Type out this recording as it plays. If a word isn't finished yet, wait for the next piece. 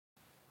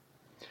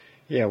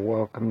Yeah,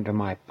 welcome to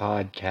my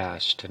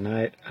podcast.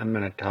 Tonight I'm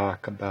going to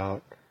talk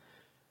about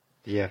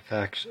the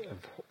effects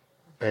of,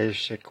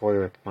 basically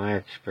with my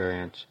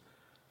experience,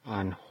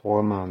 on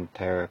hormone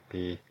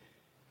therapy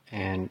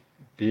and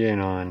being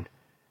on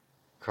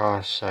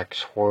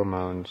cross-sex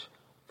hormones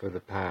for the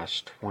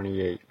past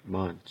 28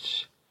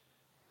 months.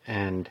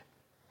 And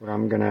what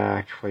I'm going to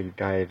actually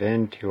dive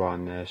into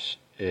on this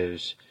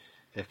is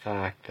the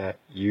fact that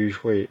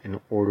usually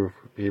in order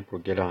for people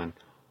to get on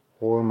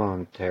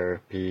hormone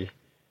therapy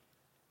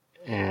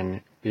and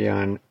be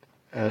on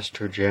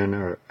estrogen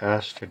or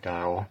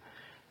estradiol,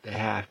 they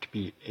have to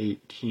be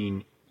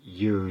 18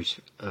 years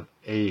of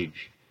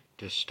age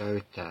to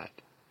start that.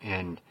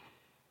 And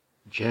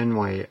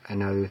generally,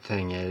 another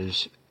thing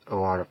is, a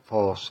lot of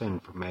false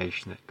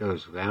information that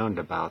goes around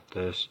about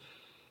this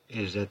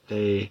is that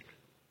they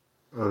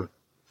are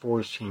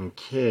forcing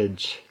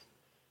kids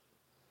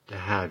to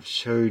have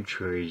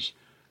surgeries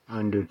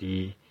under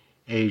the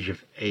age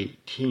of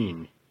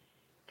 18,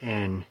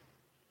 and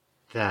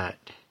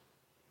that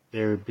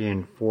they're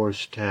being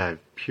forced to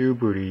have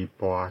puberty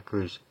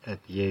blockers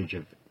at the age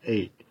of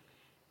 8.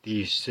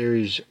 These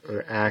theories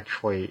are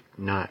actually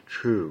not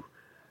true.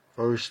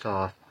 First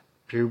off,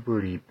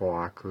 puberty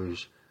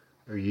blockers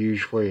are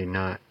usually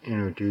not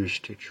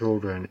introduced to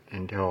children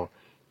until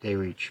they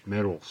reach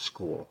middle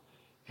school.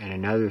 And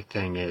another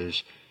thing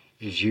is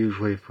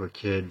usually for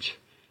kids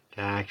to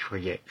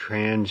actually get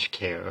trans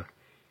care,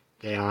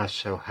 they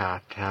also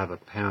have to have a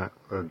parent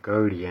or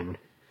guardian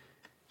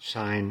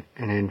sign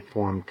an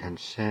informed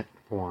consent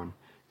form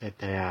that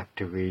they have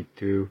to read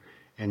through,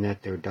 and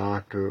that their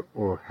doctor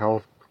or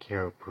health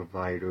care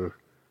provider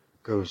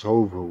goes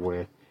over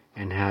with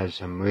and has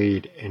them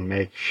read and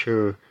make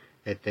sure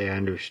that they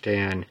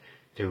understand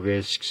the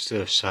risks,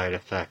 the side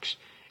effects,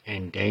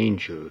 and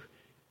dangers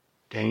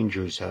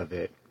of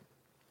it.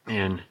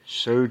 And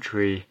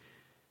surgery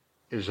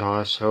is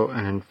also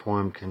an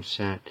informed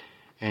consent,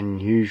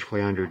 and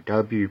usually under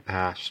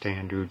WPATH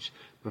standards,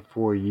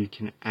 before you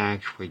can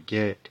actually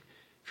get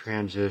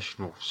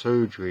transitional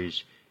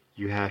surgeries,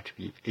 you have to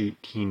be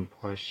 18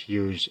 plus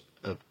years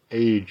of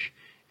age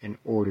in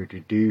order to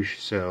do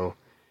so,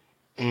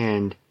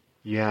 and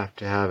you have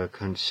to have a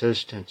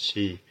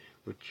consistency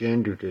with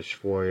gender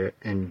dysphoria.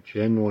 And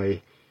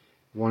generally,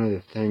 one of the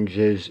things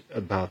is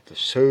about the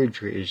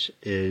surgeries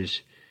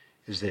is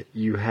that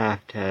you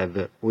have to have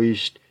at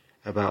least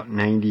about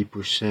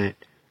 90%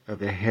 of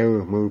the hair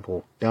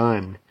removal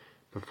done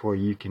before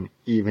you can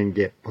even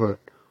get put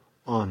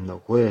on the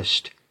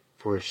list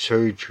for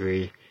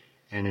surgery.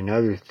 And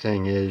another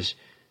thing is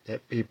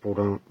that people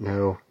don't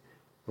know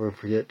or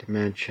forget to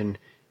mention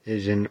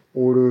is, in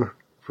order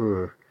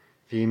for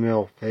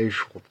female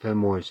facial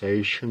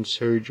feminization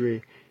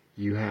surgery,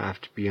 you have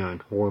to be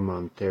on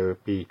hormone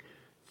therapy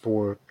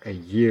for a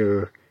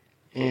year.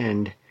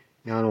 And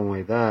not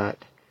only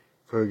that,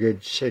 for a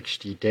good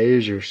 60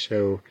 days or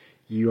so,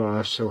 you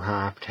also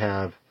have to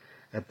have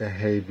a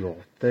behavioral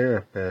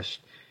therapist,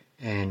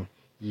 and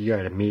you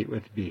got to meet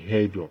with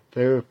behavioral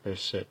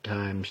therapists at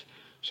times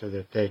so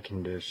that they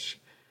can just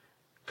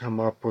come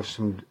up with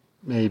some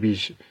maybe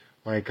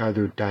like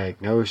other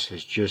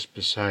diagnoses just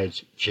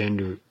besides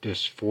gender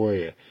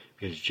dysphoria,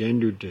 because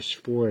gender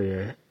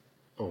dysphoria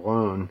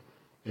alone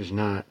is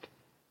not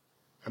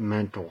a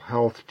mental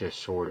health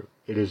disorder.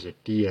 It is a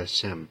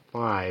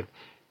DSM-5,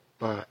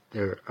 but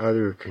there are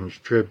other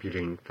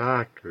contributing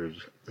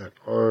factors that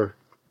are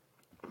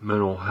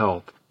mental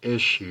health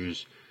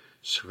issues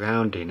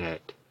surrounding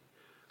it.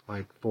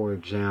 Like, for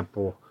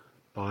example,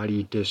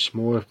 body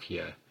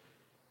dysmorphia.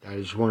 That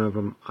is one of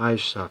them I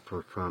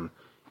suffer from.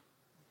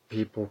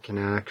 People can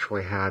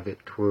actually have it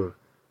where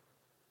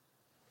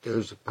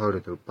there's a part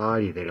of their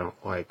body they don't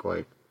like,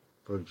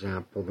 for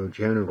example, their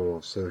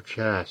genitals, their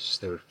chests,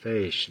 their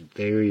face,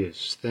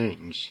 various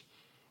things.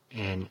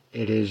 And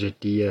it is a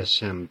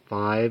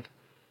DSM-5,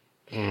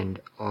 and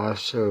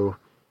also,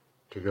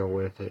 to go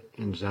with it,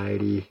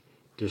 anxiety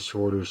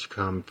disorders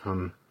can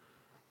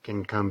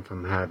come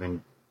from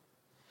having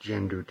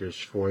gender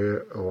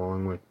dysphoria,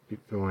 along with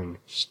feeling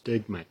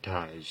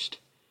stigmatized.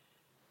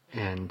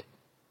 And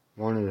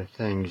one of the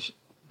things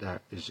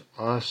that is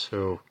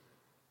also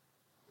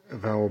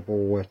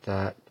available with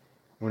that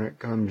when it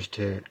comes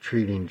to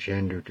treating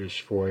gender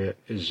dysphoria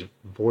is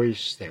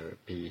voice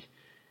therapy,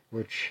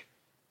 which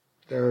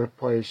there are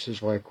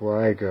places like where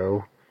I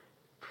go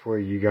where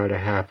you gotta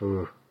have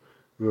a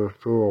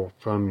referral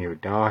from your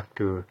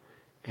doctor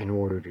in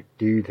order to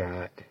do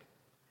that.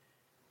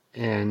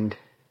 And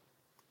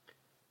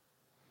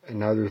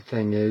another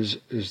thing is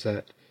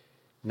that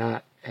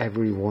not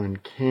everyone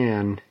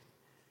can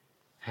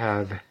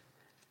have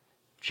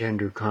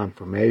gender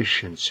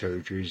confirmation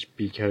surgeries,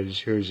 because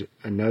here's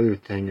another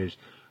thing is,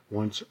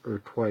 once or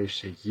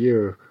twice a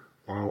year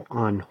while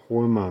on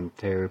hormone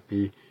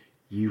therapy,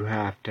 you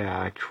have to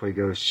actually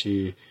go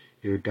see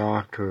your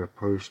doctor or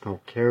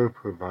personal care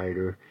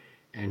provider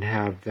and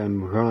have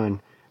them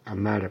run a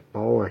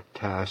metabolic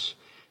test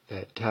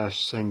that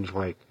tests things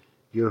like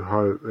your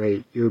heart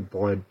rate, your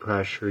blood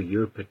pressure,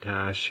 your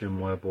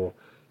potassium level,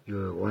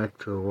 your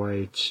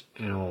electrolytes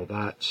and all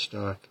that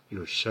stuff,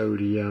 your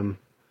sodium,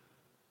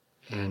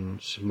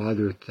 and some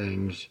other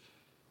things,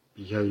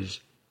 because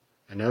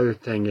another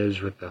thing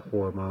is with the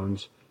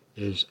hormones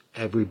is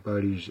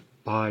everybody's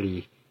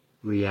body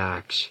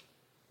reacts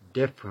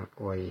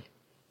differently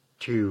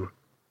to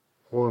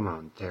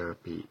hormone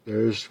therapy.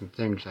 There is some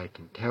things I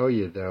can tell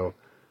you though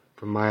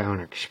from my own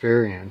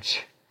experience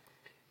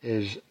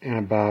is in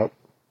about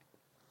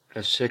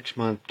a 6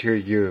 month to a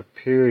year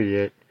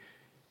period,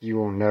 you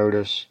will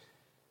notice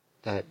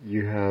that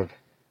you have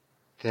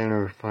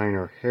thinner,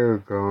 finer hair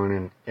growing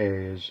in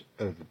areas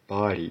of the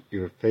body.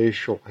 Your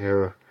facial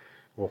hair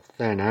will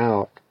thin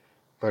out,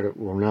 but it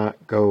will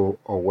not go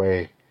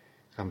away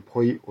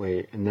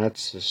completely. And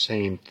that's the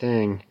same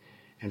thing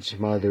in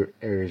some other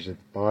areas of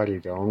the body.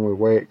 The only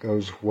way it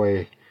goes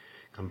away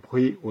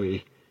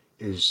completely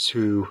is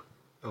through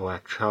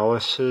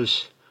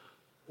electrolysis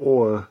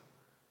or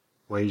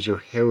laser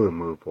hair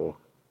removal.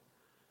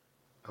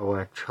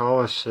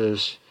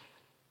 Electrolysis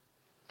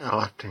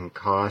often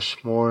costs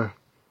more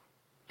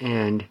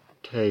and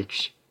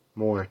takes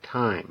more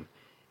time.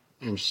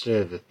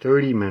 Instead of the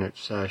 30-minute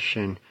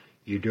session,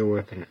 you do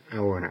with an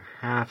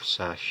 1.5-hour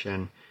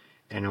session,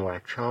 and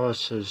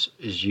electrolysis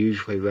is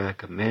usually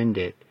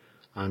recommended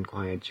on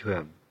clients who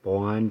have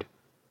blonde,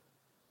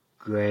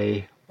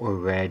 gray, or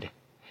red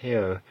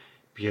hair,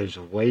 because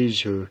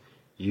laser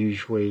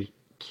usually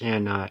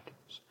cannot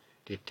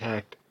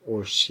detect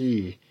or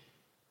see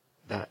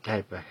that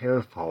type of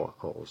hair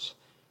follicles.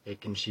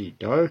 It can see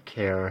dark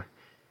hair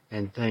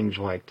and things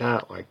like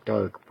that, like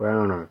dark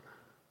brown or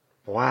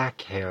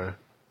black hair,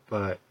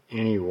 but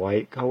any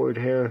light colored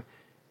hair,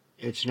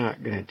 it's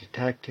not going to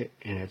detect it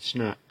and it's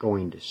not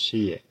going to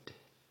see it.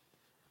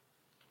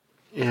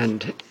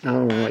 And not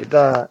only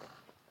that,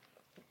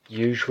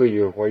 usually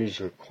your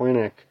laser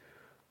clinic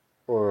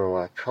or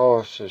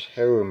electrolysis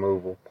hair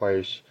removal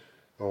place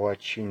will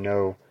let you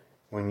know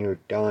when you're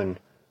done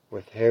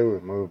with hair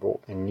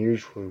removal, and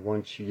usually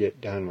once you get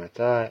done with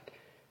that,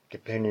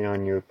 depending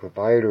on your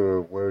provider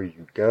or where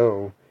you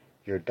go,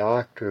 your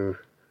doctor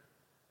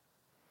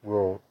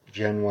will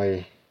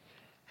generally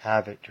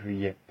have it to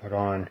get put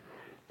on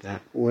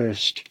that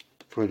list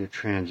for the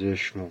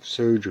transitional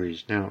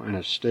surgeries. Now, in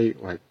a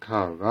state like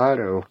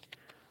Colorado,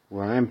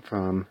 where I'm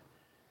from,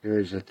 there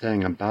is a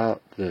thing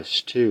about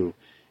this too,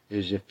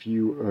 is if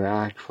you are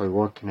actually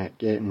looking at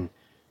getting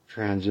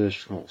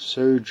transitional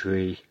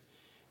surgery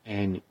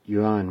and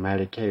you're on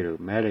Medicaid or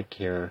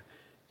Medicare,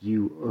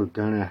 you are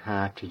going to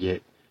have to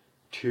get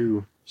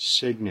 2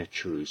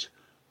 signatures,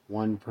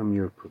 one from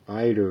your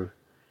provider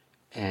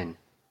and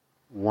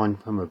one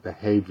from a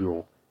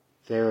behavioral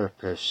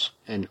therapist,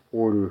 in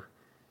order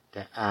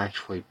to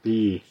actually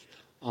be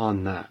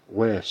on that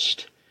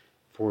list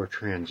for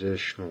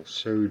transitional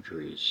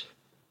surgeries.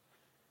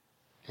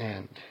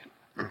 And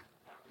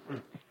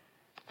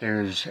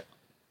there's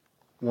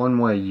one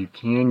way you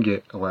can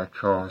get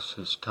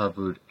electrolysis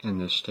covered in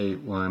the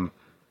state where I'm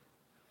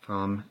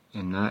from,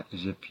 and that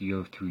is if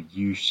you go through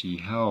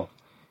UC Health,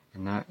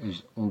 and that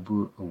is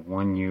over a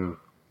 1-year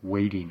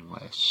waiting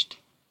list.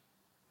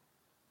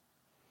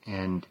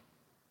 And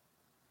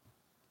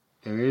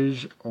there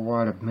is a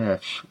lot of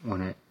myths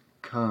when it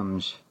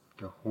comes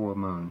to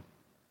hormone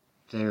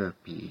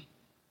therapy,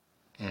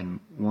 and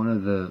one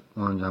of the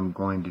ones I'm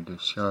going to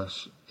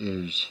discuss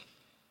is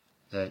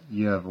that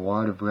you have a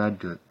lot of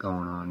rhetoric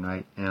going on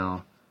right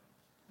now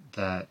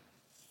that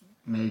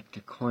make the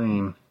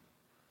claim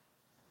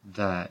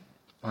that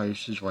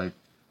places like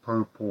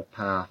Purple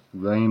Path,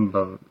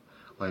 Rainbow's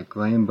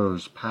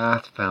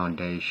Path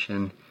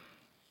Foundation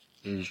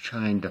is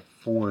trying to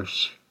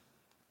force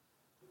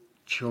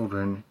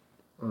children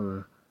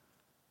or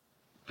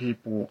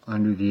people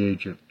under the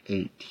age of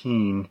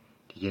 18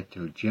 to get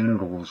their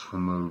genitals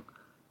removed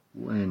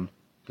when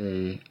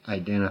they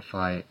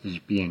identify as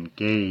being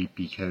gay,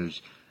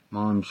 because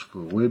Moms for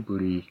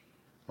Liberty,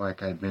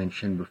 like I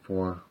mentioned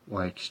before,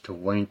 likes to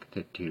link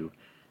the two.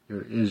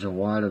 There is a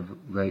lot of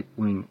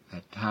right-wing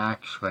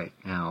attacks right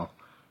now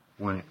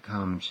when it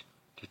comes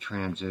to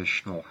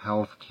transitional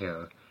health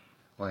care.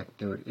 Like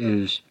there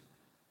is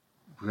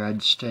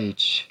red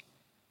states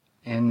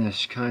in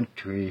this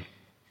country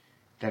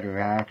that are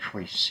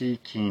actually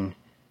seeking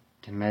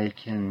to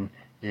making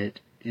it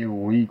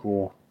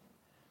illegal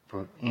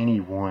for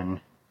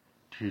anyone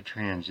to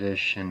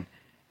transition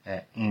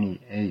at any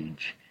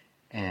age,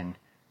 and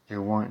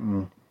they're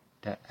wanting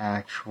to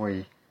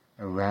actually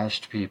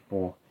arrest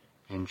people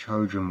and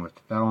charge them with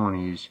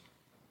felonies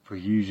for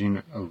using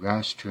a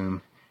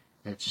restroom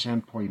that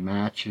simply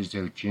matches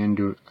their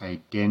gender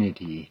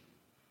identity,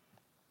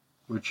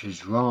 which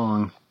is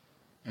wrong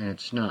and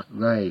it's not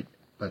right,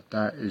 but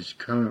that is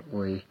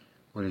currently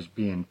what is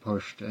being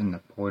pushed in the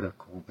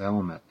political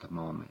realm at the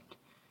moment.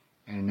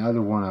 And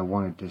another one I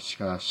want to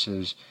discuss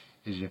is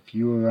if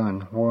you are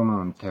on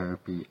hormone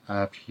therapy,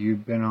 after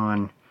you've been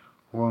on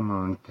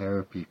hormone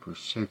therapy for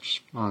 6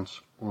 months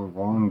or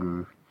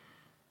longer,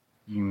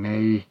 you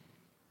may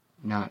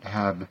not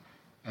have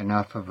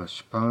enough of a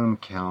sperm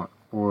count,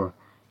 or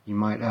you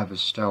might have a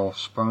stale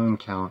sperm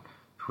count,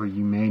 where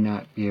you may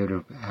not be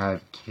able to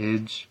have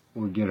kids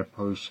or get a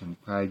person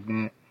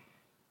pregnant.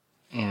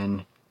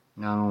 And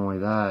not only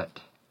that,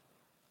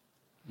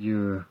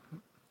 your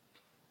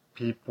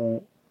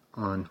people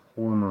on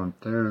hormone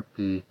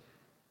therapy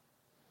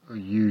are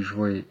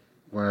usually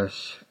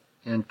less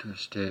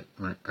interested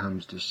when it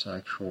comes to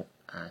sexual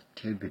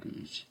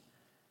activities.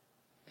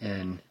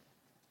 And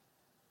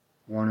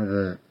one of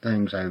the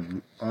things I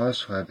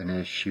also have an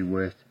issue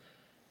with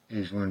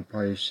is when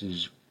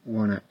places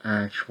want to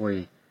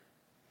actually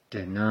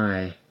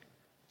deny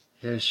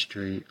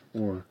history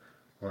or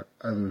what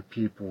other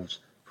people's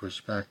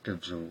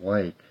perspectives are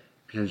like,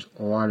 because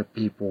a lot of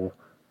people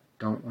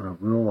don't want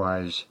to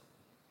realize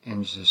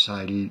in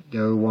society,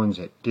 there are ones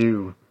that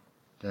do,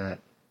 that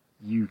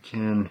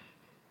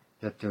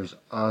there's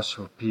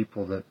also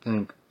people that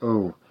think,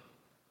 oh,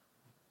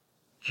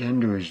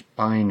 gender is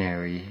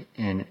binary,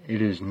 and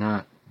it is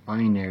not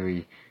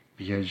binary,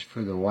 because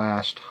for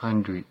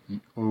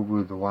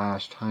over the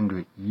last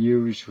 100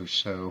 years or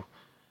so,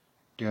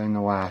 during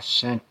the last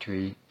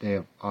century, they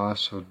have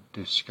also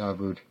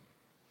discovered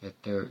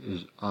that there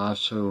is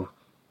also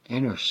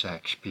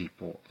intersex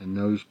people, and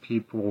those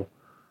people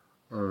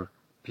are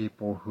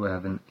people who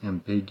have an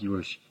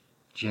ambiguous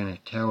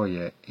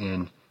genitalia,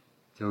 and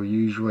they'll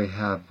usually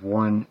have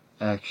one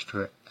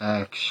extra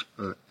X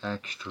or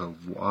extra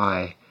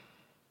Y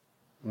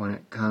when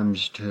it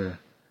comes to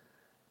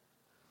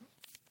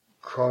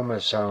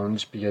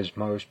chromosomes, because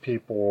most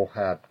people will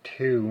have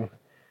 2,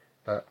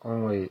 but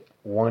only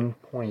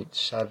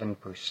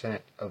 1.7%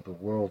 of the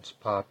world's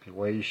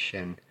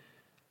population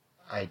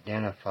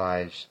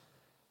identifies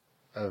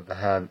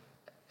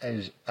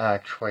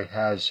actually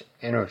has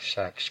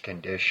intersex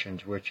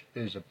conditions, which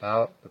is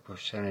about the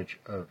percentage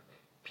of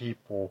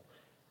people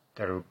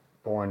that are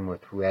born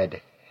with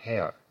red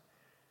hair.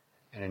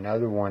 And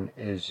another one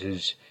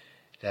is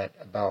that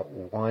about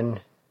 1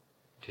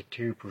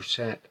 to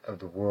 2% of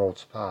the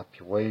world's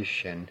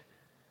population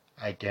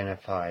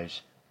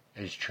identifies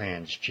as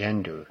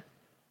transgender.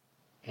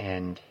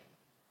 And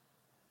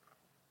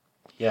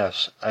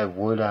yes, I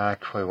would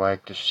actually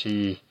like to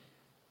see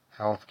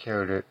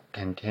healthcare to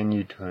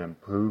continue to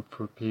improve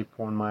for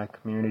people in my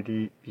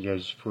community,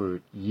 because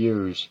for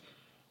years,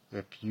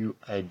 if you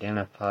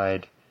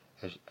identified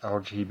as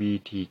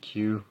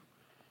LGBTQ,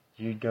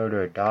 you'd go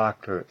to a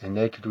doctor and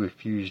they could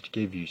refuse to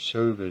give you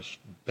service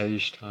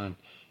based on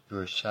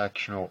your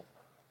sexual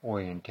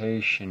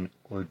orientation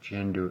or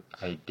gender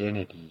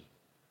identity.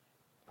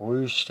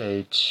 Blue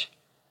states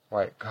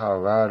like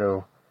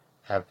Colorado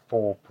have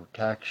full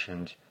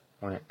protections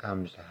when it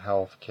comes to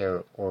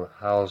healthcare or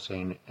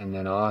housing, and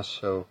then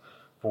also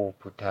full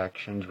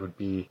protections would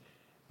be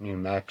New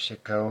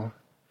Mexico,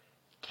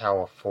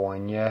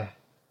 California,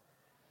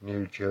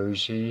 New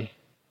Jersey,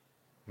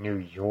 New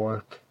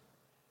York,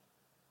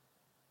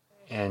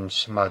 and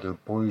some other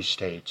blue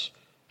states.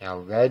 Now,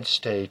 red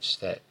states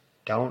that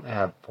don't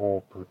have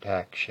full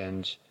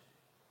protections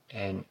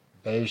and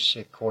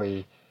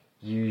basically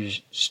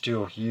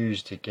still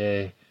use the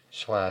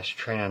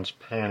gay/trans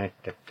panic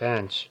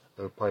defense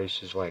are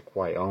places like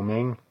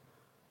Wyoming,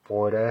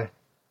 Florida,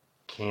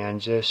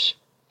 Kansas,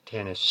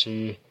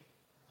 Tennessee,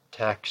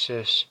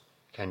 Texas,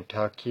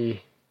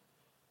 Kentucky,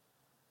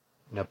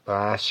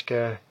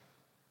 Nebraska,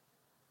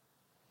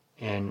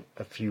 and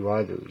a few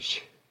others.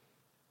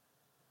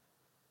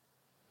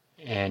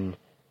 And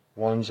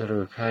ones that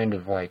are kind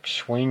of like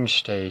swing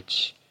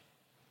states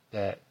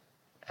that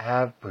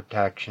have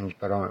protections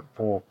but aren't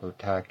full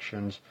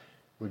protections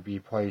would be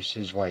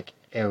places like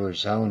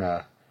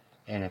Arizona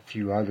and a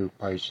few other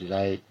places.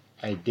 I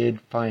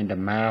did find a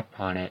map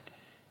on it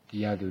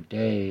the other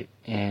day,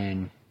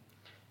 and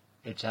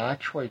it's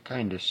actually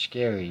kind of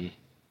scary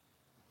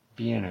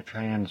being a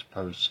trans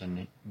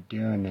person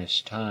during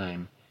this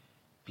time,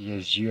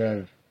 because you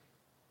have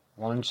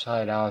one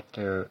side out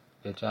there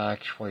that's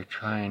actually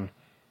trying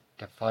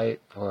to fight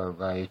for our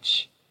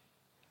rights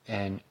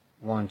and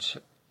wants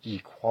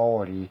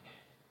equality.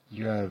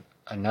 You have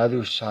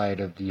another side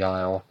of the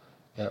aisle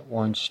that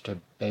wants to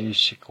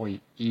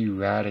basically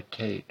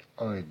eradicate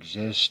our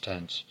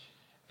existence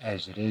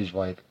as it is.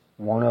 Like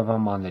one of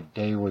them on the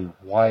Daily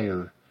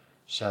Wire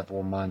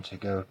several months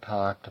ago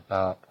talked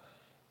about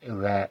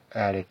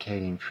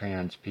eradicating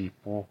trans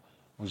people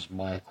was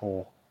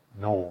Michael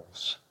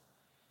Knowles.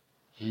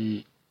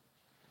 He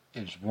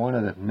is one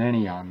of the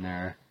many on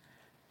there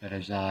that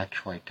has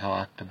actually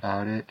talked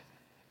about it.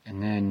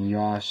 And then you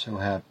also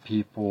have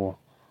people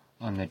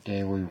on the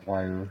Daily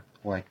Wire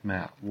like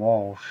Matt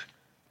Walsh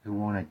who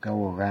want to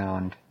go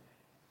around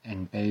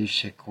and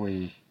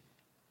basically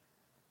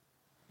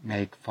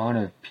make fun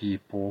of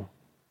people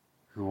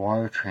who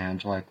are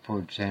trans. Like, for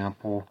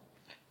example,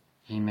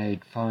 he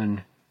made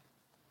fun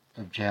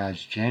of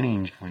Jazz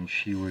Jennings when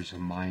she was a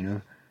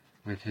minor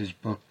with his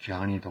book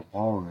Johnny the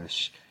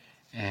Walrus.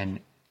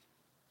 And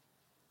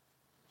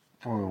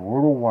for a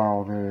little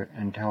while there,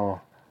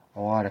 until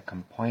a lot of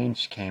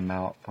complaints came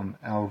out from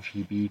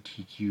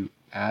LGBTQ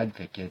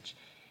advocates,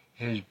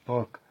 his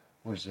book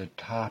was the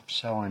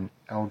top-selling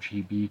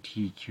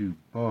LGBTQ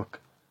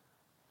book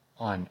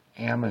on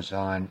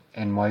Amazon,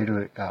 and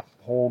later it got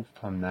pulled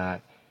from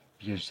that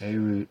because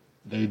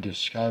they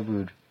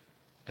discovered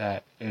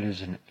that it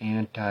is an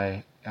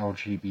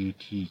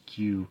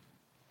anti-LGBTQ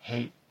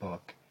hate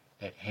book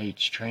that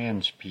hates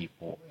trans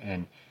people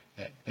and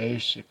that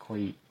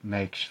basically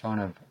makes fun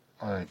of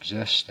our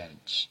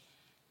existence.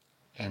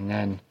 And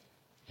then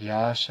he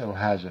also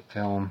has a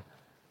film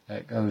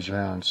that goes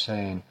around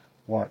saying,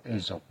 "What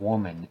is a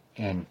woman?"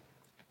 And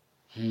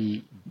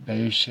he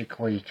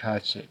basically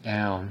cuts it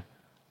down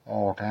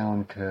all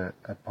down to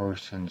a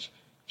person's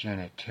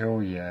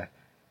genitalia,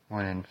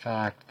 when in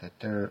fact that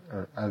there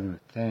are other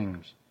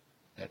things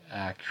that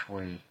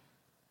actually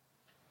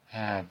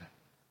have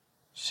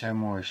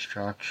similar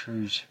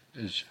structures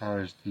as far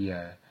as the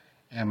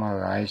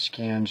MRI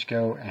scans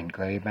go and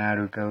gray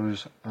matter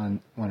goes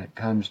on when it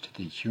comes to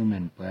the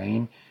human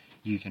brain.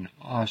 You can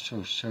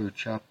also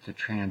search up the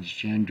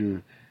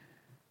transgender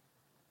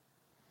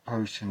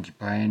person's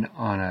brain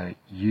on a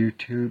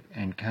YouTube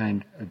and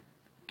kind of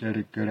get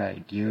a good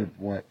idea of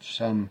what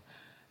some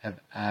have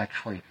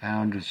actually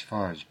found as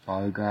far as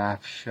bar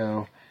graphs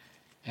show.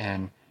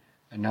 And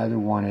another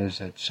one is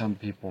that some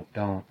people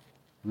don't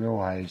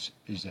realize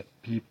is that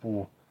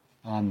people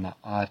on the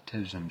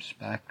autism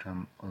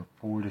spectrum are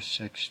 4 to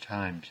 6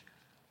 times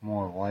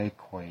more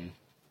likely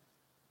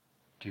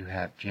to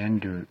have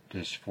gender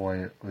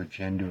dysphoria or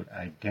gender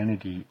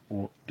identity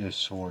or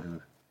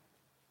disorder.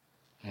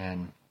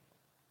 And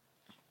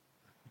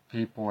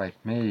people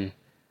like me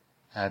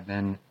have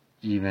been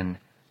even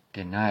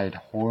denied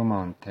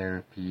hormone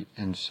therapy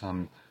in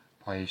some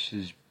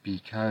places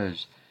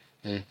because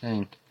they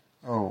think,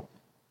 oh,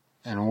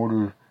 in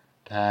order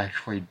to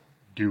actually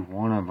do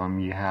one of them,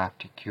 you have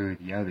to cure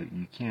the other.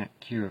 You can't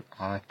cure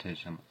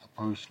autism. A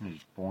person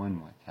is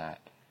born with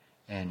that.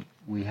 And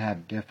we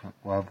have different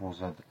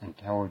levels of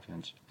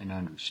intelligence and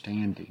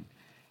understanding.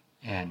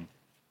 And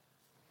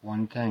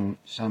one thing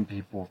some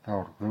people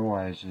fail to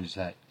realize is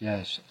that,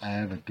 yes, I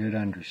have a good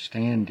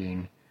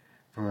understanding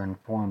for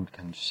informed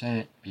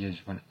consent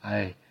because when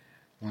I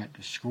went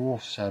to school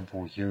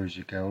several years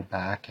ago,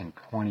 back in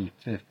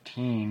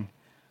 2015,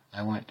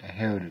 I went to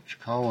Heritage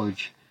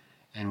College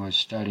and was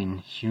studying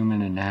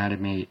human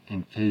anatomy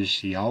and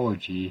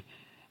physiology,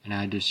 and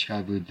I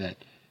discovered that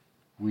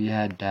we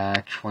had to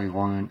actually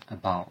learn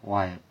about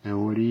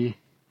liability,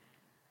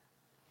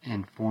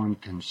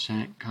 informed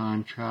consent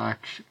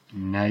contracts,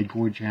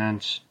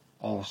 negligence,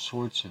 all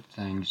sorts of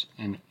things.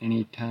 And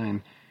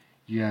anytime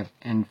you have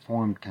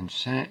informed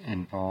consent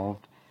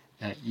involved,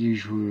 that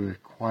usually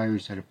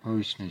requires that a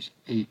person is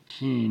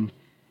 18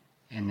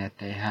 and that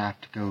they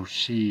have to go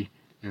see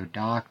their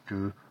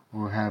doctor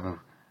or have a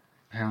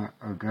parent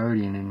or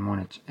guardian. And when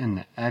it's in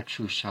the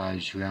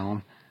exercise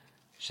realm,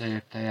 say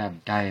if they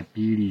have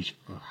diabetes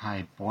or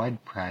high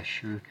blood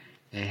pressure,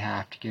 they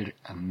have to get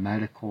a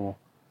medical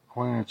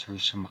clearance or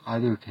some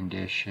other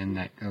condition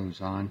that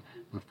goes on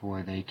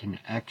before they can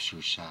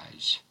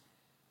exercise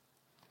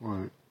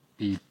or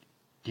be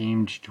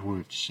deemed to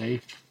it's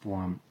safe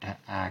for them to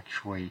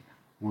actually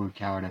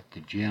work out at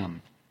the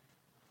gym.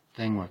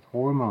 Thing with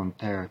hormone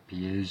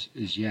therapy is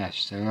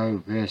yes, there are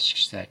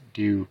risks that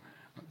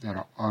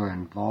are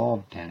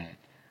involved in it.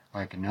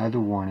 Like another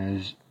one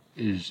is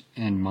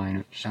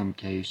in some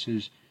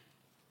cases,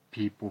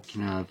 people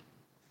can have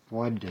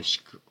blood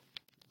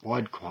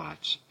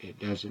clots. It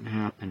doesn't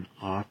happen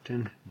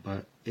often,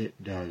 but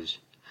it does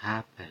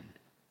happen.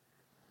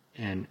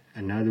 And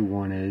another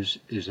one is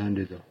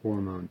under the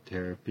hormone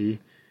therapy.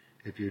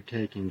 If you're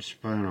taking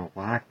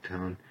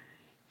spironolactone,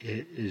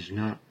 it is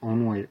not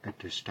only a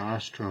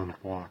testosterone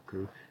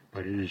blocker,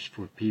 but it is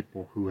for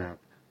people who have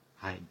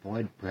high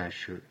blood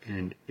pressure,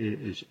 and it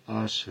is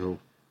also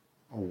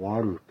a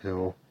water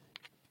pill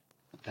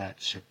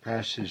that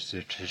suppresses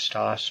the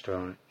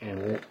testosterone, and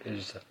it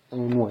is the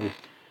only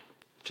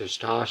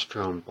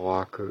testosterone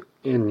blocker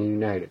in the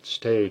United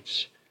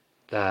States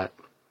that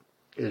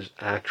is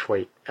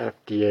actually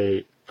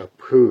FDA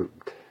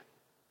approved.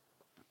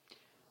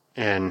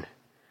 And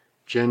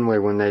generally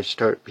when they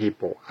start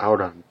people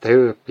out on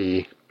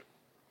therapy,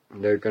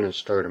 they're going to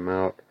start them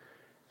out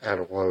at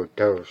a low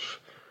dose.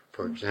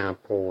 For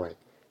example, like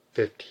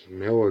 50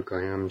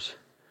 milligrams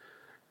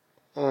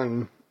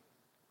on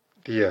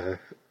the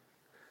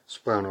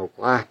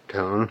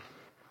spironolactone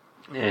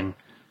and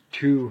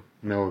 2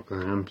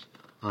 milligrams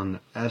on the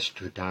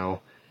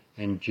estradiol,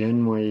 and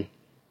generally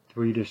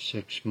 3 to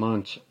 6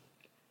 months,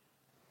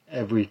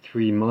 every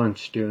 3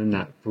 months during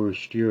that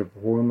first year of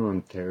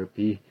hormone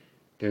therapy,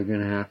 they're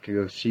going to have to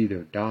go see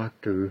their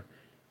doctor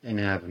and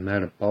have a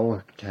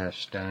metabolic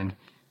test done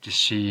to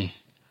see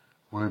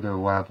where their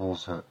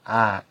levels are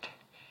at,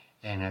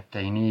 and if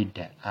they need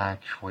to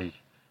actually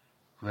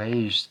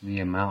raise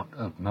the amount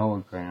of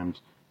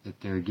milligrams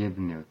that they're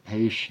giving their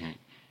patient.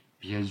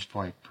 Because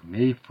like for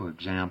me, for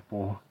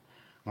example,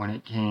 when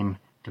it came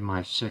to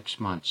my 6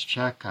 months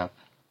checkup,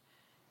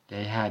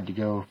 they had to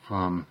go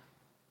from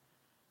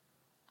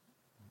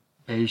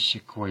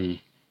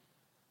basically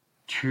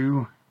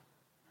 2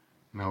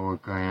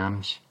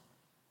 milligrams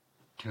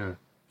to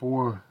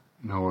 4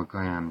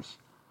 milligrams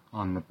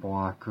on the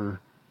blocker,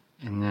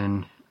 and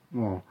then,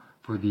 well,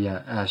 for the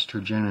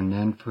estrogen, and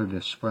then for the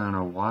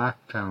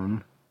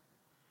spironolactone,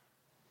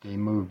 they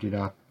moved it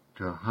up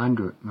to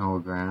 100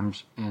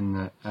 milligrams, and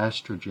the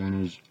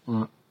estrogen is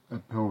a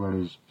pill that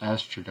is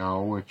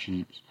estradiol, which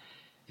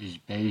is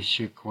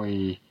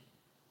basically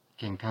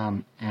can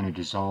come in a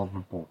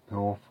dissolvable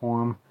pill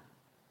form,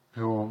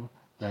 pill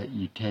that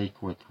you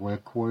take with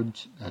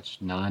liquids that's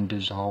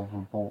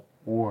non-dissolvable,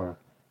 or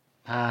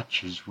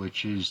patches,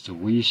 which is the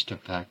least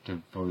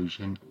effective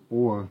version,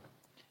 or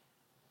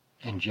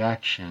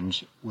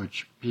injections,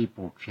 which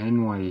people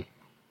generally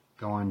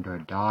go into a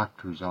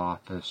doctor's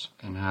office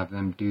and have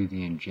them do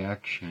the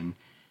injection,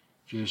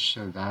 just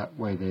so that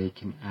way they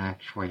can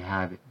actually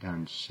have it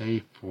done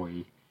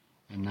safely,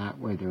 and that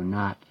way they're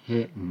not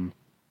hitting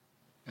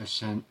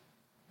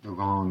the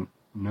wrong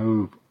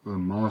nerve or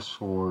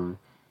muscle or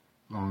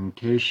wrong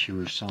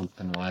tissue or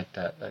something like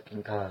that that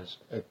can cause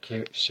a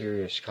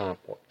serious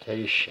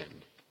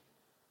complication.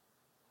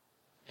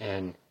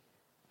 And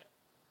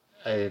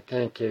I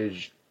think it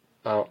was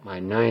about my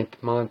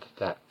 9th month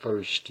that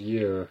first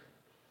year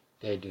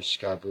they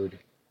discovered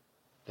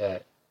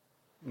that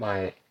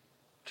my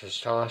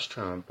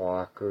testosterone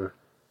blocker,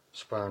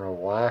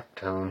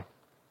 spironolactone,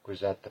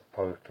 was at the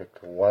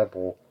perfect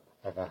level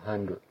of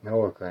 100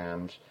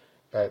 milligrams,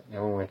 but the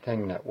only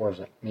thing that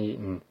wasn't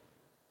meeting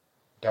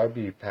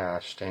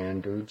WPATH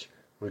standards,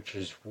 which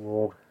is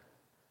World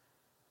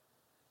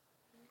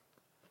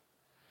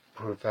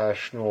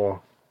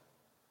Professional,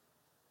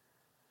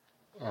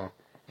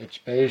 it's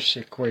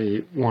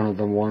basically one of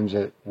the ones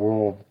that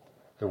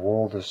the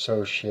World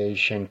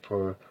Association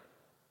for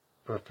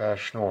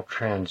Professional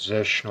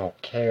Transitional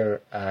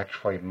Care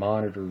actually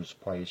monitors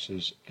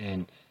places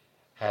and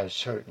has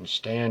certain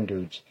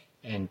standards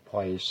in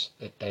place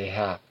that they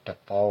have to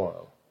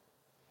follow.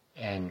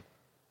 And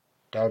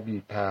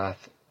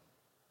WPATH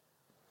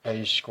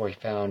basically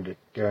found it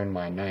during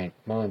my 9th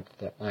month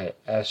that my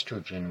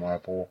estrogen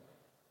level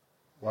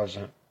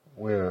wasn't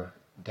where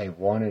they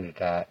wanted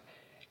it at,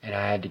 and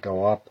I had to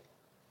go up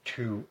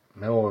 2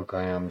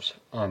 milligrams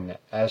on the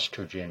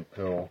estrogen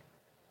pill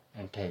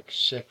and take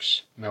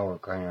 6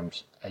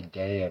 milligrams a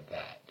day of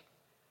that.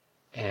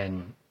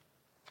 And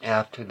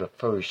after the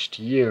first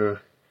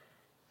year,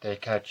 they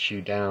cut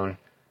you down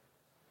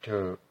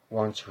to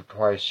once or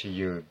twice a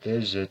year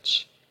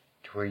visits,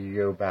 to where you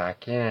go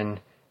back in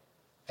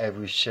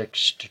every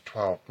 6 to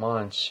 12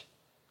 months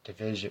to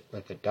visit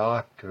with a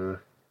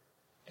doctor,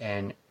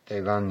 and they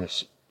run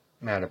this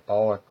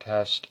metabolic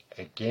test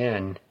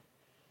again,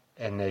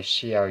 and they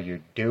see how you're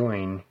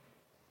doing,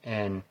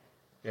 and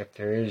if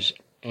there is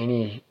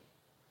any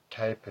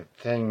type of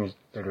things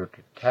that are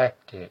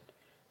detected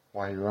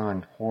while you're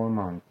on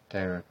hormone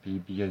therapy,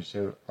 because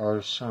there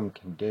are some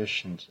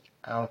conditions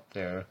out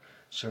there,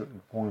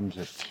 certain forms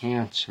of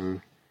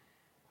cancer,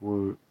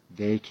 where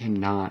they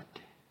cannot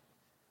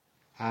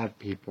have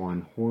people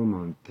on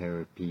hormone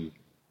therapy.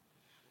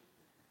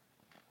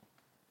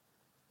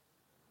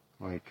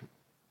 Like,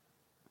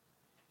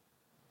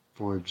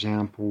 for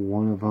example,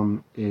 one of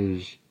them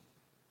is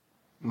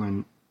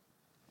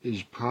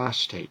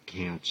prostate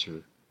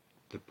cancer.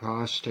 The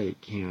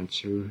prostate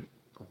cancer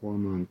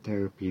hormone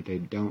therapy, they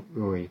don't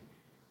really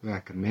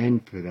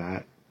recommend for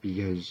that,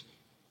 because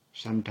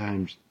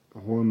sometimes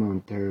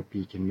hormone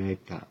therapy can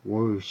make that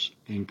worse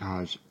and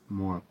cause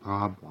more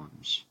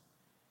problems.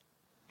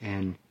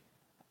 And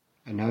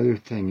another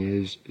thing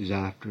is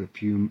after a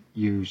few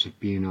years of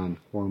being on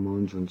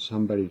hormones, when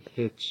somebody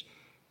hits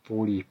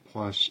 40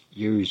 plus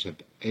years of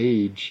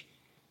age,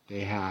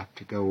 they have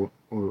to go,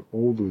 or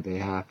older, they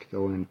have to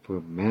go in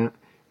for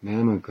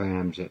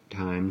mammograms at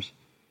times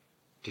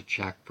to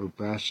check for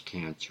breast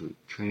cancer.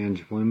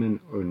 Trans women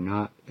are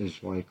not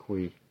as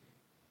likely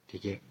to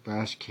get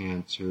breast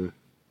cancer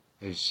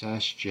as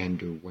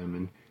cisgender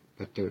women,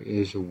 but there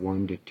is a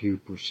 1 to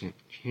 2%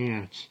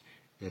 chance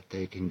that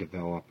they can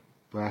develop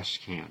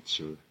breast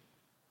cancer.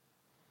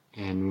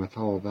 And with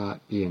all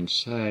that being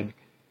said,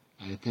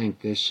 I think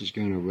this is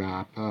going to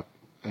wrap up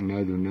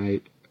another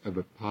night of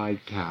a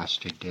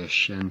podcast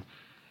edition.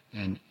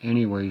 And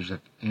anyways,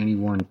 if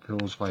anyone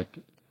feels like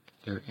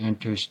they're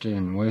interested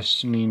in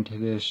listening to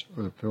this,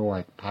 or feel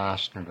like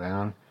passing it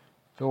around,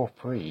 feel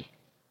free.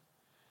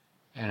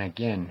 And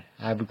again,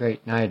 have a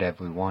great night,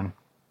 everyone.